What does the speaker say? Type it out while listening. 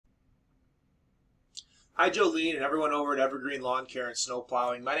Hi Jolene and everyone over at Evergreen Lawn Care and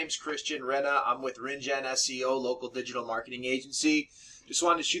Snowplowing. My name is Christian Renna. I'm with RinGen SEO, local digital marketing agency. Just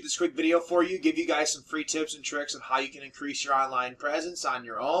wanted to shoot this quick video for you, give you guys some free tips and tricks on how you can increase your online presence on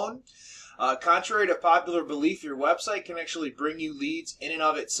your own. Contrary to popular belief, your website can actually bring you leads in and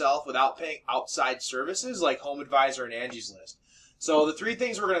of itself without paying outside services like HomeAdvisor and Angie's List. So the three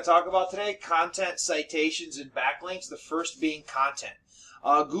things we're going to talk about today: content, citations, and backlinks. The first being content.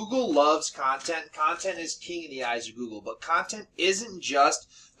 Google loves content. Content is king in the eyes of Google, but content isn't just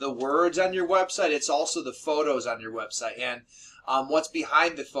the words on your website, it's also the photos on your website and what's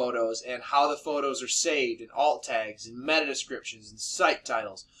behind the photos and how the photos are saved and alt tags and meta descriptions and site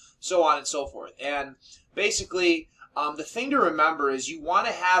titles, so on and so forth. And basically, the thing to remember is you want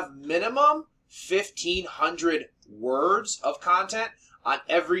to have minimum 1,500 words of content on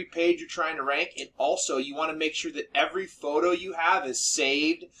every page you're trying to rank, and also you want to make sure that every photo you have is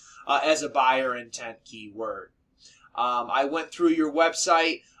saved as a buyer intent keyword. I went through your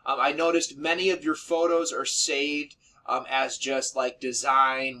website. I noticed many of your photos are saved as just like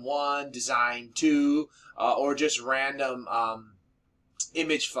design 1, design 2, or just random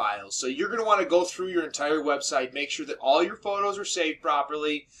image files. So you're going to want to go through your entire website, make sure that all your photos are saved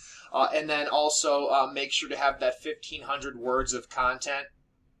properly, and then also make sure to have that 1,500 words of content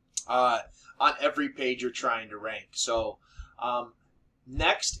on every page you're trying to rank. So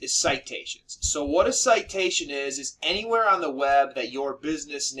next is citations. So what a citation is anywhere on the web that your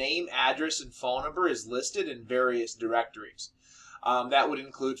business name, address, and phone number is listed in various directories. That would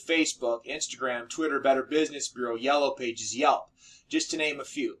include Facebook, Instagram, Twitter, Better Business Bureau, Yellow Pages, Yelp, just to name a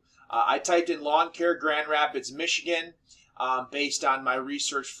few. I typed in lawn care, Grand Rapids, Michigan. Based on my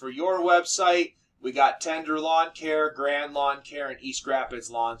research for your website, we got Tender Lawn Care, Grand Lawn Care, and East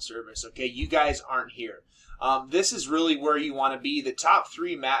Rapids Lawn Service. Okay, you guys aren't here. This is really where you want to be. The top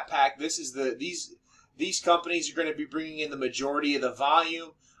 3 map pack. This is these companies are going to be bringing in the majority of the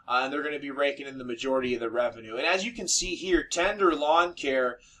volume, and they're going to be raking in the majority of the revenue. And as you can see here, Tender Lawn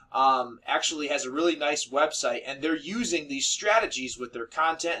Care actually has a really nice website, and they're using these strategies with their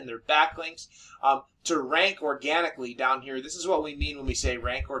content and their backlinks to rank organically down here. This is what we mean when we say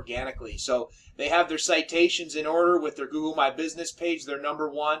rank organically. So they have their citations in order with their Google My Business page. They're number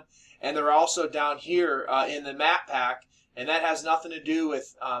 1, and they're also down here in the map pack, and that has nothing to do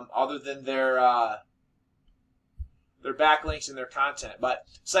with other than their backlinks and their content. But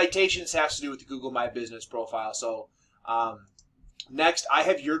citations has to do with the Google My Business profile. So next, I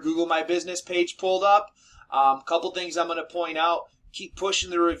have your Google My Business page pulled up. Couple things I'm going to point out. Keep pushing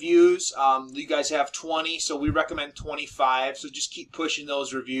the reviews. You guys have 20, so we recommend 25. So just keep pushing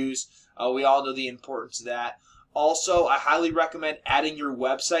those reviews. We all know the importance of that. Also, I highly recommend adding your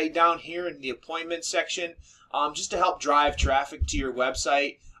website down here in the appointment section, just to help drive traffic to your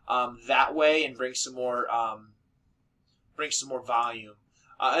website that way and bring some more volume.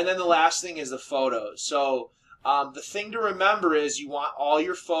 And then the last thing is the photos. So the thing to remember is you want all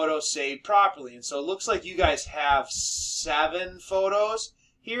your photos saved properly. And so it looks like you guys have 7 photos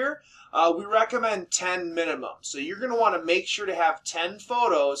here. We recommend 10 minimum. So you're going to want to make sure to have 10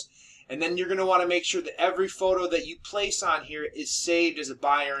 photos, and then you're going to want to make sure that every photo that you place on here is saved as a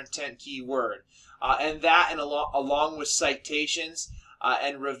buyer intent keyword. And that, and along with citations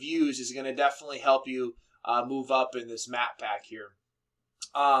and reviews, is going to definitely help you move up in this map pack here.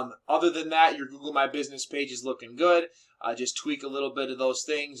 Other than that, your Google My Business page is looking good. Just tweak a little bit of those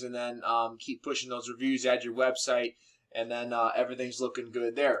things, and then keep pushing those reviews, add your website, and then everything's looking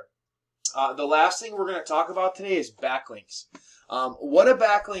good there. The last thing we're going to talk about today is backlinks. What a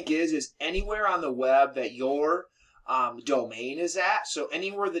backlink is anywhere on the web that your domain is at. So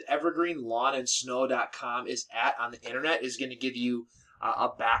anywhere that evergreenlawnandsnow.com is at on the internet is going to give you a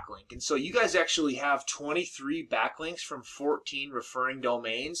backlink. And so you guys actually have 23 backlinks from 14 referring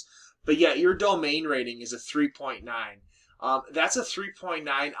domains, but yet your domain rating is a 3.9. That's a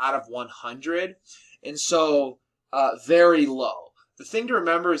 3.9 out of 100, and so very low. The thing to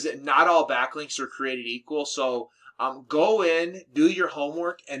remember is that not all backlinks are created equal, so go in, do your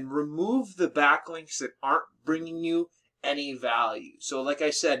homework, and remove the backlinks that aren't bringing you any value. So like I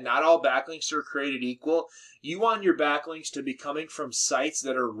said, not all backlinks are created equal. You want your backlinks to be coming from sites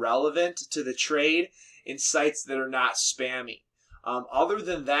that are relevant to the trade and sites that are not spammy. Other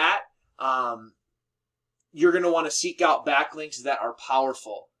than that, you're going to want to seek out backlinks that are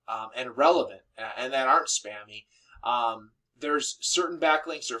powerful and relevant and that aren't spammy. There's certain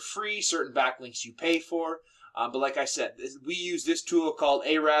backlinks are free, certain backlinks you pay for. But like I said, we use this tool called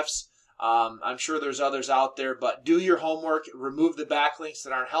Ahrefs. I'm sure there's others out there, but do your homework, remove the backlinks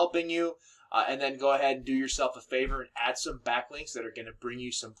that aren't helping you, and then go ahead and do yourself a favor and add some backlinks that are going to bring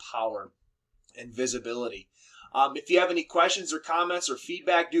you some power. and visibility. If you have any questions or comments or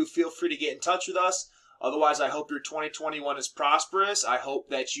feedback, do feel free to get in touch with us. Otherwise, I hope your 2021 is prosperous. I hope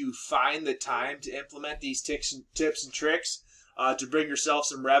that you find the time to implement these tips and tricks to bring yourself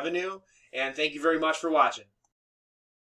some revenue. And thank you very much for watching.